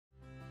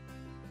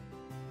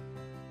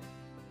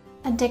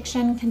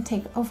addiction can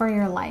take over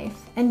your life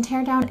and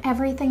tear down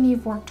everything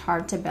you've worked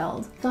hard to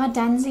build,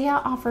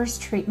 Gaudenzia offers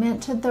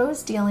treatment to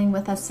those dealing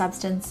with a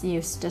substance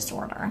use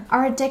disorder.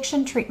 Our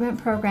addiction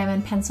treatment program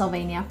in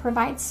Pennsylvania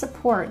provides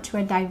support to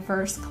a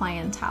diverse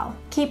clientele.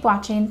 Keep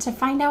watching to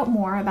find out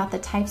more about the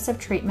types of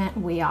treatment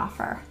we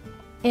offer.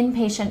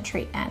 Inpatient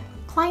treatment.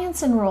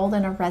 Clients enrolled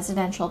in a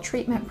residential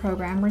treatment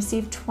program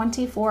receive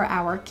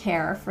 24-hour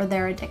care for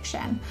their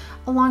addiction,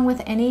 along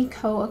with any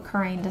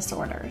co-occurring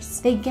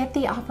disorders. They get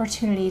the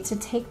opportunity to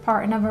take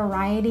part in a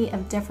variety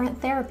of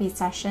different therapy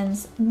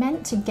sessions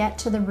meant to get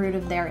to the root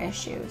of their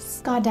issues.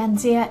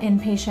 Gaudenzia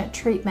inpatient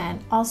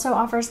treatment also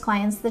offers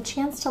clients the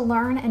chance to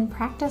learn and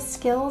practice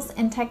skills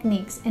and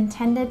techniques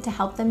intended to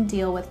help them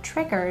deal with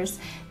triggers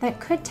that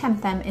could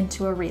tempt them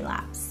into a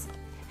relapse.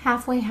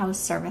 Halfway house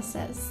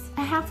services.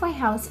 A halfway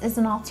house is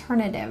an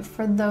alternative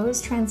for those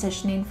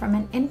transitioning from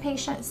an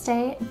inpatient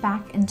stay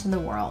back into the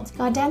world.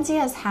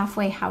 Gaudenzia's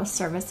halfway house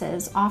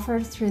services,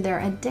 offered through their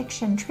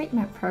addiction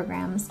treatment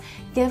programs,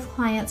 give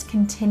clients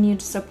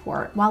continued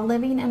support while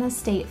living in a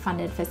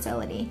state-funded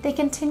facility. They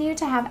continue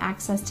to have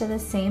access to the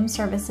same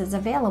services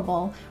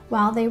available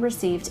while they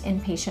received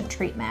inpatient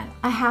treatment.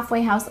 A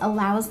halfway house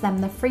allows them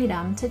the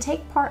freedom to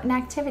take part in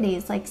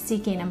activities like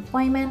seeking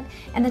employment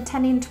and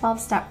attending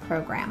 12-step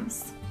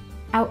programs.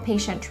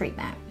 Outpatient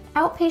treatment.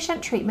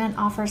 Outpatient treatment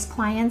offers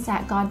clients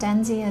at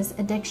Gaudenzia's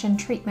addiction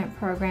treatment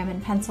program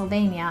in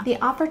Pennsylvania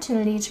the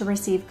opportunity to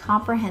receive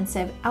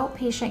comprehensive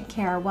outpatient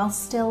care while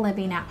still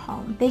living at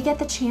home. They get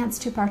the chance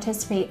to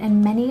participate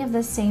in many of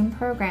the same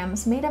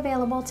programs made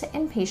available to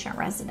inpatient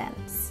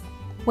residents.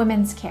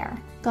 Women's care.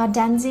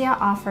 Gaudenzia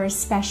offers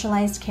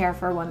specialized care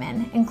for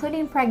women,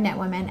 including pregnant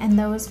women and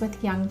those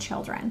with young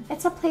children.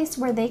 It's a place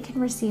where they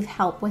can receive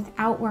help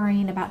without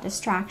worrying about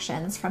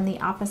distractions from the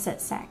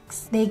opposite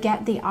sex. They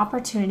get the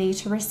opportunity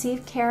to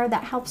receive care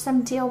that helps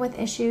them deal with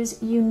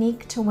issues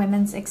unique to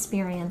women's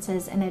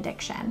experiences in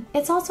addiction.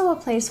 It's also a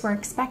place where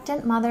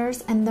expectant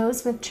mothers and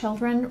those with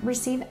children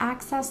receive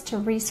access to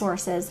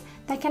resources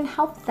that can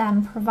help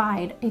them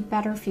provide a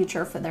better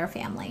future for their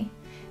family.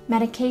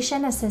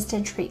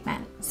 Medication-assisted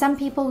treatment. Some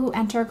people who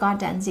enter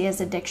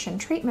Gaudenzia's addiction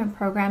treatment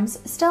programs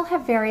still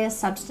have various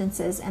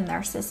substances in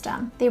their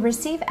system. They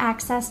receive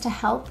access to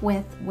help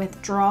with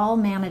withdrawal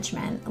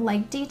management,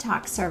 like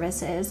detox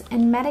services,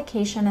 and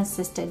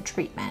medication-assisted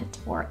treatment,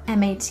 or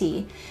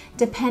MAT,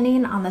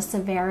 depending on the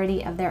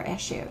severity of their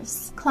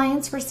issues.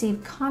 Clients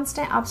receive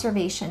constant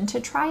observation to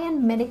try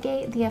and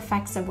mitigate the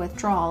effects of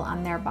withdrawal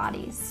on their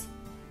bodies.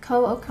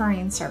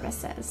 Co-occurring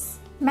services.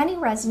 Many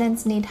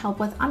residents need help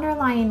with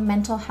underlying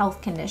mental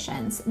health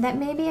conditions that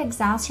may be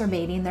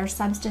exacerbating their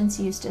substance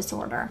use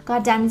disorder.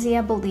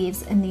 Gaudenzia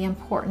believes in the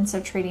importance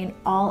of treating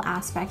all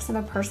aspects of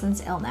a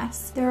person's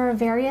illness. There are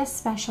various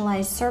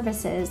specialized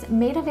services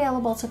made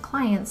available to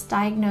clients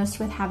diagnosed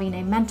with having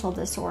a mental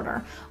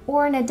disorder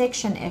or an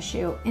addiction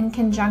issue in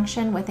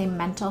conjunction with a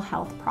mental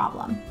health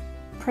problem.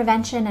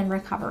 Prevention and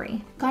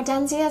recovery.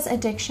 Gaudenzia's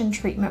addiction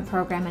treatment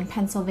program in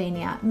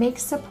Pennsylvania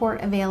makes support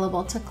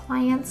available to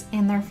clients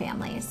and their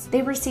families.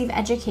 They receive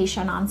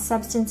education on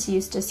substance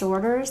use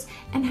disorders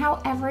and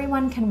how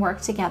everyone can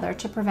work together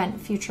to prevent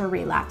future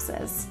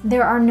relapses.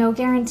 There are no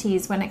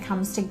guarantees when it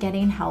comes to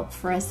getting help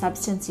for a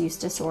substance use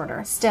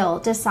disorder. Still,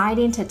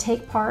 deciding to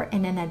take part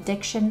in an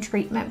addiction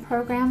treatment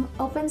program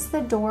opens the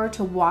door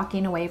to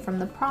walking away from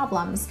the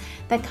problems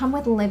that come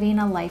with living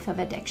a life of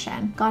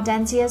addiction.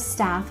 Gaudenzia's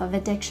staff of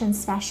addiction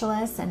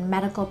specialists and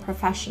medical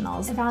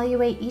professionals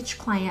evaluate each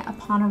client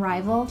upon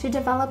arrival to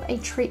develop a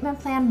treatment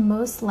plan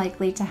most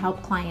likely to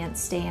help clients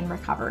stay in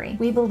recovery.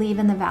 We believe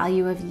in the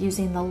value of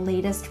using the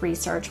latest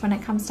research when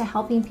it comes to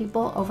helping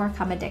people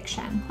overcome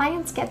addiction.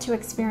 Clients get to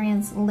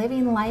experience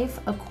living life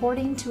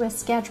according to a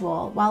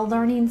schedule while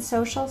learning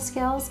social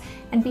skills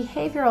and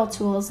behavioral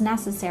tools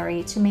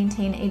necessary to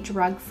maintain a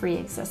drug-free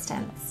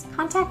existence.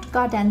 Contact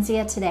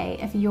Gaudenzia today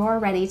if you're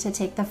ready to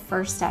take the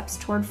first steps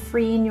toward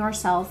freeing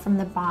yourself from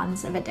the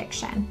bonds of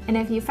addiction. And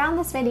if you found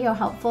this video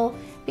helpful,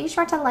 be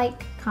sure to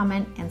like,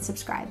 comment, and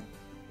subscribe.